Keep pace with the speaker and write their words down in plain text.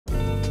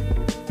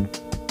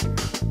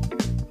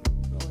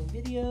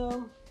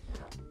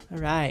All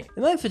right.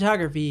 In my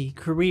photography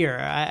career,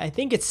 I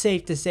think it's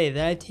safe to say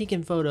that I've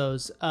taken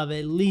photos of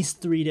at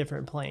least 3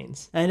 different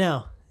planes. I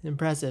know,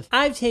 impressive.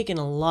 I've taken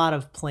a lot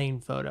of plane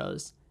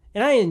photos,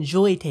 and I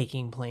enjoy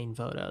taking plane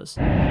photos.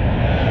 I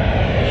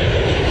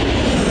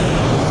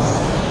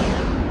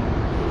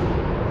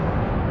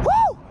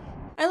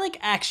like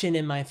action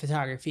in my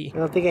photography. I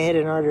don't think I hit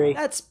an artery.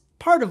 That's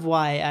part of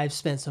why I've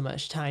spent so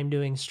much time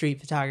doing street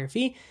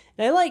photography.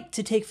 And I like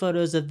to take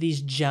photos of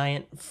these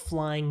giant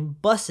flying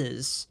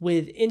buses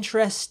with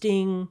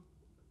interesting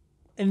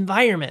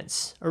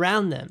environments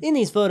around them. In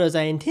these photos,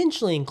 I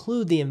intentionally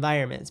include the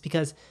environments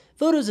because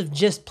photos of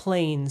just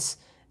planes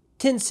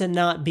tends to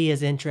not be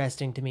as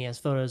interesting to me as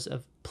photos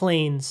of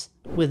planes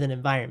with an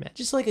environment.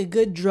 Just like a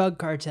good drug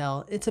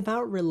cartel, it's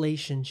about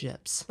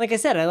relationships. Like I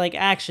said, I like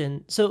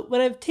action. So when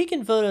I've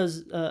taken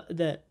photos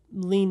that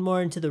lean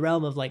more into the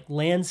realm of like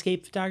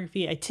landscape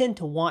photography, I tend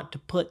to want to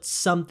put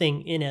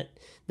something in it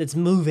that's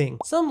moving,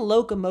 some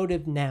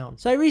locomotive noun.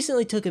 So I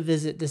recently took a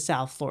visit to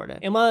South Florida,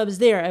 and while I was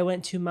there, I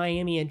went to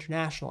Miami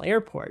International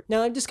Airport.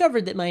 Now I've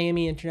discovered that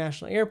Miami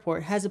International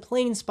Airport has a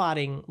plane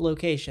spotting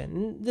location.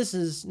 And this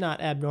is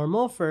not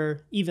abnormal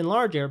for even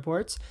large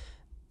airports,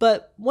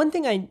 but one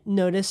thing I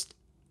noticed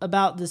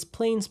about this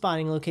plane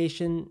spotting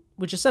location,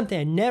 which is something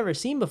I'd never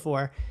seen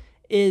before,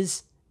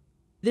 is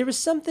there was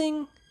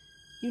something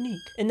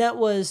unique, and that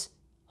was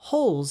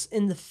holes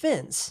in the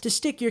fence to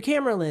stick your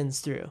camera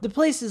lens through. The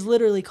place is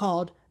literally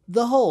called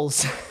The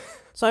Holes.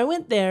 So I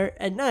went there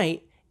at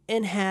night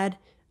and had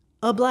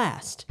a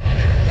blast. Oh,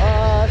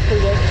 that's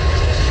pretty good.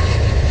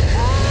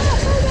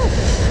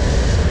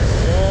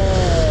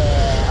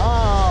 Yeah.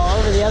 Oh,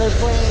 over the other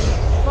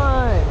plane.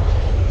 Fun.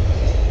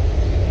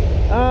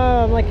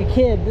 Oh, I'm like a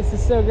kid. This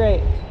is so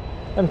great.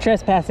 I'm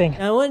trespassing.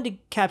 I wanted to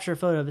capture a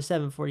photo of a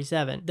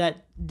 747.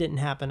 That didn't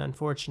happen,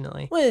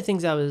 unfortunately. One of the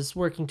things I was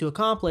working to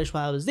accomplish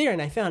while I was there, and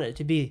I found it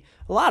to be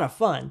a lot of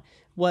fun,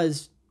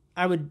 was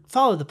I would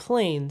follow the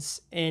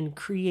planes and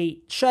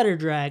create shutter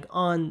drag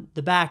on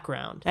the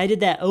background. I did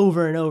that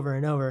over and over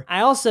and over. I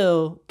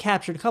also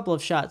captured a couple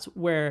of shots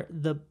where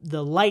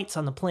the lights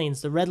on the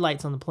planes, the red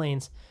lights on the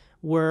planes,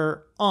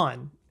 were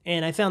on.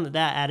 And I found that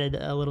that added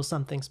a little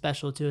something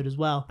special to it as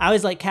well. I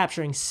always like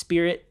capturing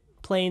Spirit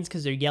planes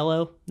because they're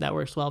yellow. That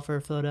works well for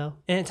a photo.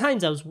 And at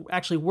times I was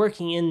actually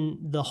working in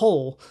the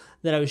hole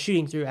that I was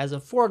shooting through as a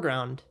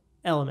foreground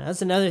element.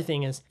 That's another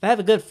thing, is if I have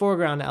a good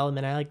foreground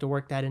element, I like to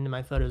work that into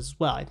my photos as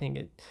well. I think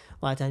a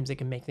lot of times it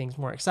can make things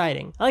more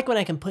exciting. I like when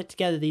I can put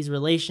together these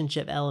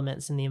relationship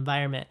elements in the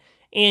environment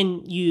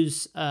and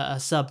use a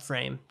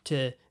subframe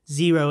to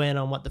zero in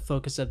on what the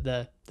focus of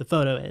the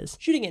photo is.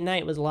 Shooting at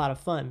night was a lot of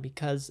fun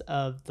because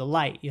of the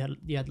light. You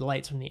had the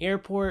lights from the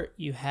airport,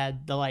 you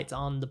had the lights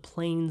on the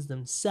planes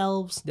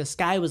themselves. The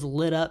sky was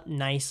lit up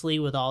nicely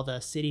with all the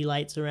city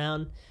lights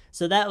around.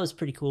 So that was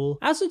pretty cool.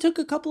 I also took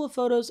a couple of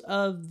photos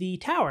of the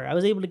tower. I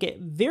was able to get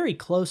very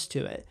close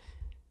to it.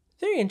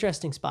 Very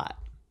interesting spot.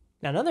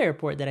 Now, another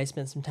airport that I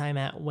spent some time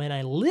at when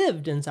I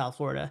lived in South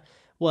Florida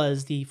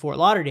was the Fort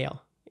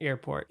Lauderdale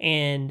airport,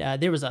 and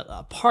there was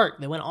a park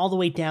that went all the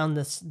way down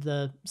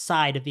the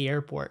side of the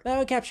airport. I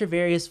would capture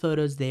various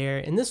photos there,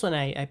 and this one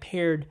I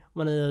paired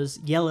one of those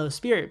yellow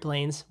Spirit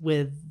planes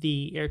with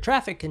the air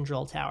traffic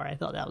control tower. I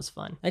thought that was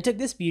fun. I took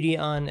this beauty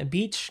on a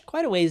beach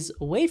quite a ways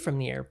away from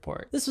the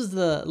airport. This was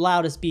the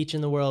loudest beach in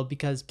the world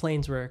because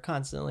planes were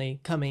constantly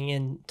coming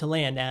in to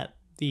land at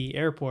the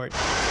airport.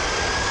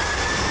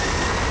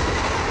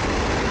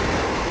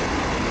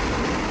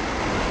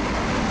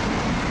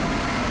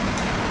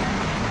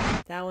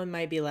 That one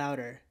might be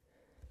louder.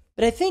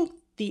 But I think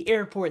the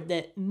airport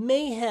that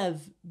may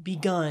have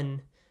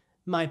begun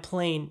my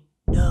plane...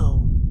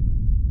 No.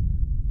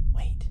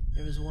 Wait,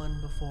 there was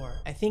one before.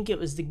 I think it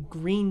was the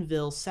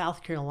Greenville,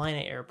 South Carolina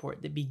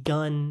airport that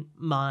begun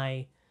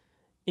my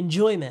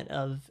enjoyment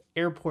of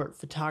airport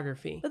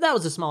photography. But that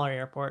was a smaller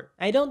airport.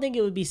 I don't think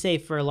it would be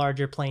safe for a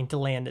larger plane to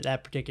land at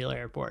that particular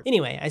airport.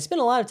 Anyway, I spent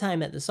a lot of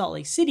time at the Salt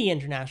Lake City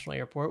International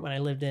Airport when I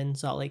lived in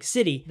Salt Lake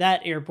City.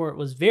 That airport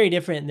was very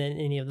different than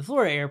any of the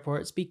Florida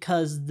airports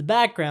because the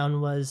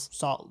background was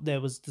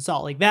there was the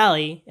Salt Lake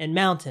Valley and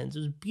mountains. It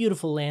was a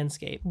beautiful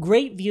landscape.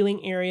 Great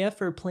viewing area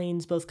for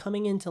planes both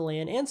coming into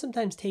land and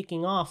sometimes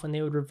taking off when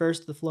they would reverse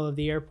the flow of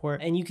the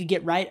airport, and you could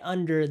get right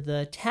under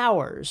the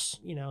towers,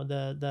 you know,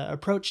 the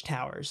approach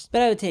towers.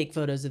 But I would take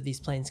photos of these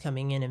planes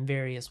coming in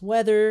various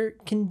weather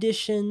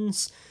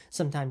conditions.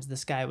 Sometimes the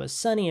sky was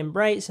sunny and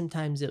bright,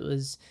 sometimes it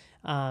was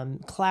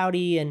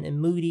cloudy and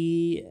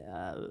moody,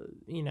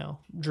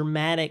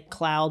 dramatic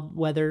cloud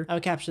weather. I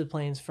would capture the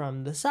planes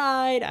from the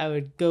side. I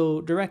would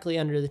go directly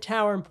under the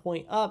tower and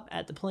point up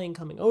at the plane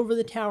coming over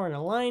the tower and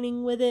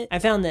aligning with it. I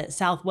found that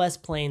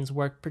Southwest planes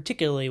worked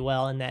particularly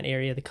well in that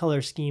area. The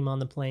color scheme on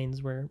the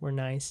planes were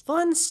nice.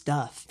 Fun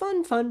stuff.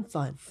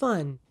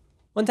 Fun.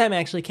 One time I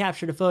actually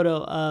captured a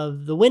photo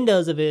of the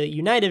windows of a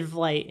United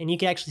flight, and you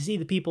could actually see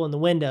the people in the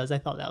windows. I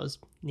thought that was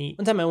neat.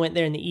 One time I went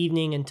there in the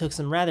evening and took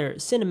some rather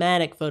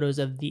cinematic photos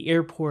of the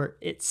airport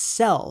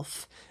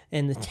itself.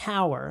 and the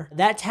tower.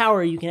 That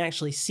tower you can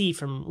actually see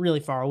from really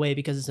far away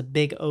because it's a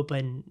big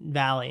open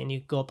valley, and you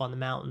go up on the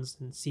mountains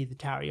and see the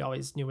tower. You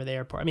always knew where the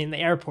airport. I mean, the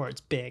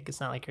airport's big. It's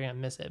not like you're gonna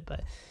miss it,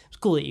 but it's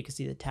cool that you can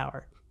see the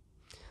tower.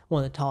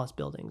 One of the tallest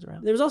buildings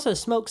around. There was also a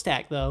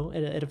smokestack, though,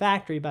 at a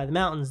factory by the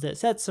mountains that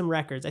set some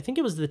records. I think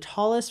it was the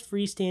tallest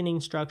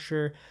freestanding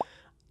structure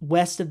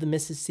west of the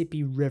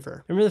Mississippi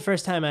River. I remember the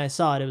first time I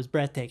saw it, it was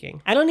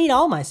breathtaking. I don't need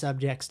all my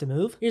subjects to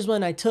move. Here's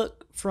one I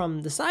took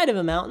from the side of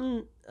a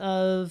mountain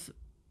of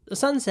a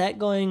sunset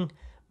going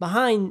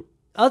behind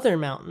other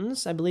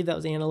mountains. I believe that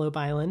was Antelope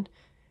Island,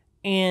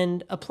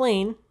 and a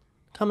plane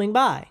coming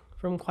by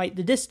from quite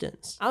the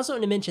distance. I also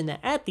want to mention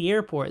that at the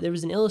airport, there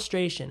was an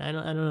illustration, I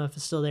don't know if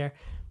it's still there,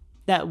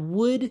 that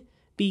would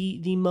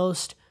be the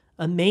most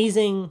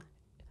amazing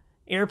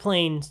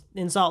airplane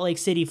in Salt Lake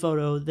City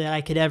photo that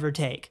I could ever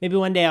take. Maybe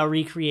one day I'll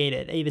recreate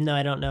it, even though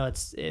I don't know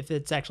if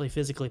it's actually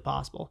physically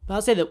possible. But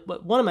I'll say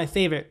that one of my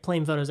favorite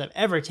plane photos I've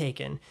ever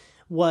taken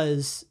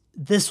was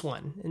this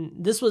one. And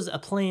this was a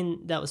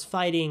plane that was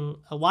fighting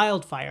a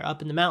wildfire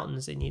up in the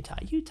mountains in Utah.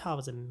 Utah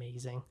was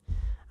amazing.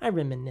 I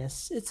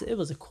reminisce. It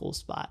was a cool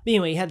spot. But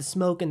anyway, you had the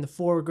smoke in the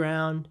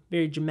foreground,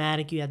 very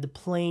dramatic. You had the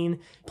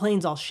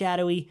plane's all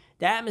shadowy.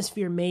 The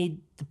atmosphere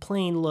made the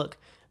plane look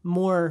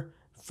more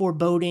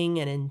foreboding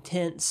and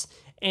intense,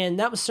 and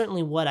that was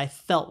certainly what I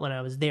felt when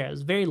I was there. It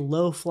was a very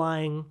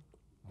low-flying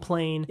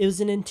plane. It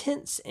was an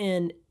intense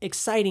and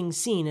exciting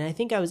scene, and I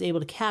think I was able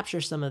to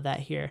capture some of that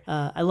here.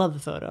 I love the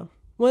photo.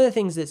 One of the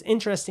things that's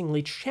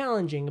interestingly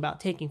challenging about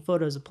taking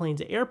photos of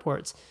planes at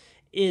airports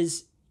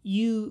is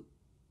you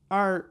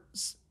are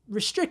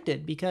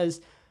restricted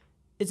because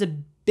it's a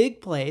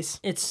big place.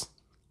 It's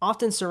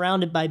often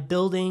surrounded by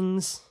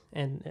buildings,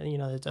 and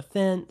there's a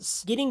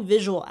fence. Getting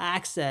visual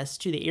access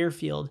to the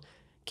airfield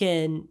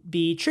can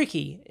be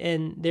tricky,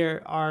 and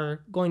there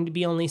are going to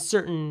be only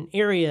certain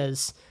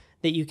areas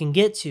that you can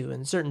get to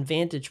and certain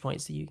vantage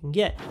points that you can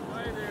get.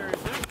 Hi there,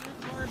 is that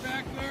your car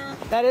back there?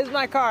 That is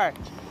my car.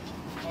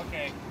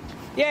 Okay.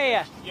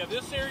 Yeah. Yeah,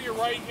 this area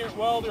right here,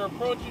 well, they're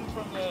approaching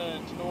from the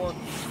north.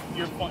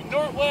 You're fine.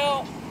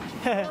 Well,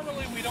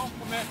 normally we don't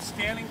permit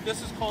scanning.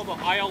 This is called the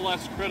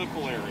ILS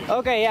critical area.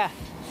 Okay, yeah.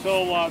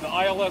 So the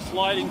ILS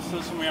lighting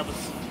system, we have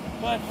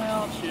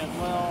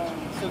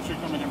since they're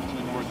coming in from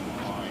the north,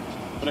 we're fine.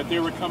 But if they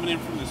were coming in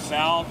from the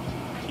south,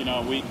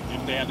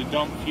 if they had to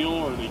dump fuel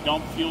or they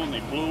dumped fuel and they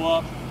blew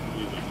up,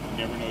 you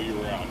never know you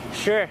were out here.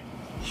 Sure.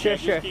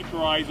 Just keep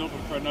your eyes open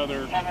for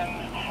another...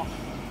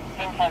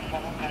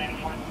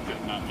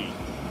 Not me.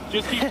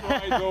 Just keep your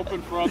eyes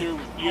open for other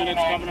units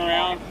coming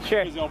around.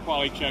 Sure. Because they'll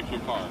probably check your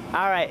car.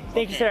 All right.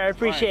 Thank you, sir. I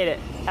appreciate it.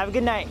 Have a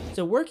good night.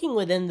 So working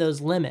within those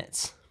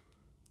limits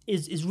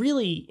is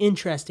really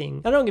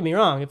interesting. Now, don't get me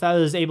wrong. If I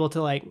was able to,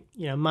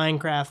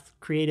 Minecraft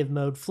creative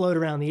mode float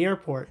around the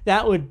airport,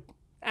 that would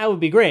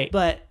be great.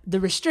 But the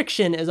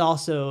restriction is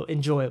also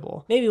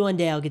enjoyable. Maybe one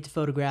day I'll get to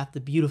photograph the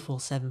beautiful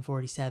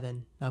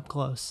 747 up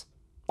close.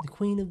 The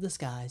queen of the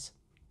skies.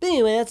 But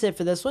anyway, that's it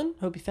for this one.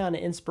 Hope you found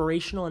it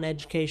inspirational and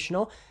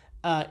educational.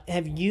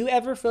 Have you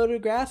ever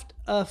photographed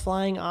a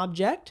flying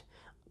object,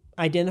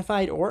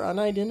 identified or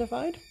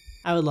unidentified?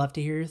 I would love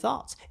to hear your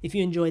thoughts. If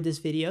you enjoyed this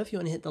video, if you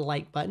want to hit the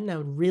like button, I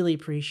would really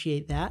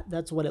appreciate that.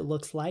 That's what it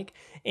looks like.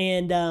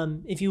 And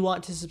if you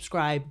want to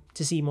subscribe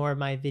to see more of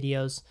my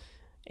videos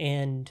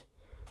and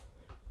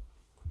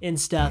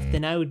stuff,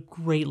 then I would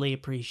greatly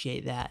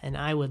appreciate that. And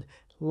I would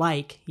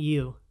like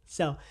you.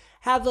 So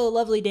have a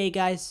lovely day,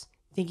 guys.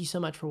 Thank you so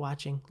much for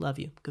watching. Love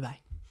you. Goodbye.